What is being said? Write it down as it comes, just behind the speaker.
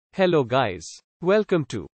Hello guys. Welcome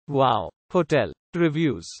to Wow Hotel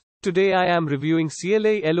Reviews. Today I am reviewing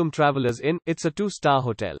Cle Elum Travelers Inn. It's a 2-star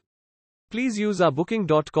hotel. Please use our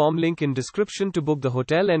booking.com link in description to book the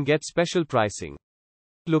hotel and get special pricing.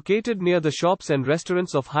 Located near the shops and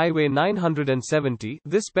restaurants of Highway 970,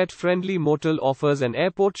 this pet-friendly motel offers an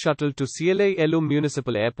airport shuttle to Cle Elum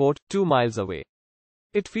Municipal Airport, 2 miles away.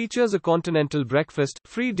 It features a continental breakfast,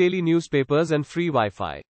 free daily newspapers and free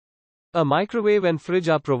Wi-Fi. A microwave and fridge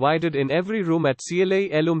are provided in every room at Cle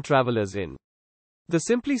Elum Travelers Inn. The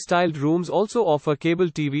simply styled rooms also offer cable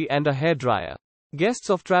TV and a hairdryer. Guests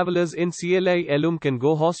of Travelers Inn Cle Elum can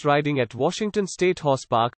go horse riding at Washington State Horse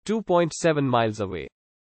Park, 2.7 miles away.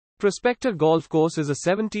 Prospector Golf Course is a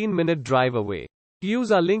 17-minute drive away.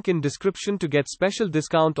 Use our link in description to get special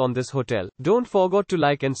discount on this hotel. Don't forget to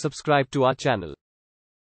like and subscribe to our channel.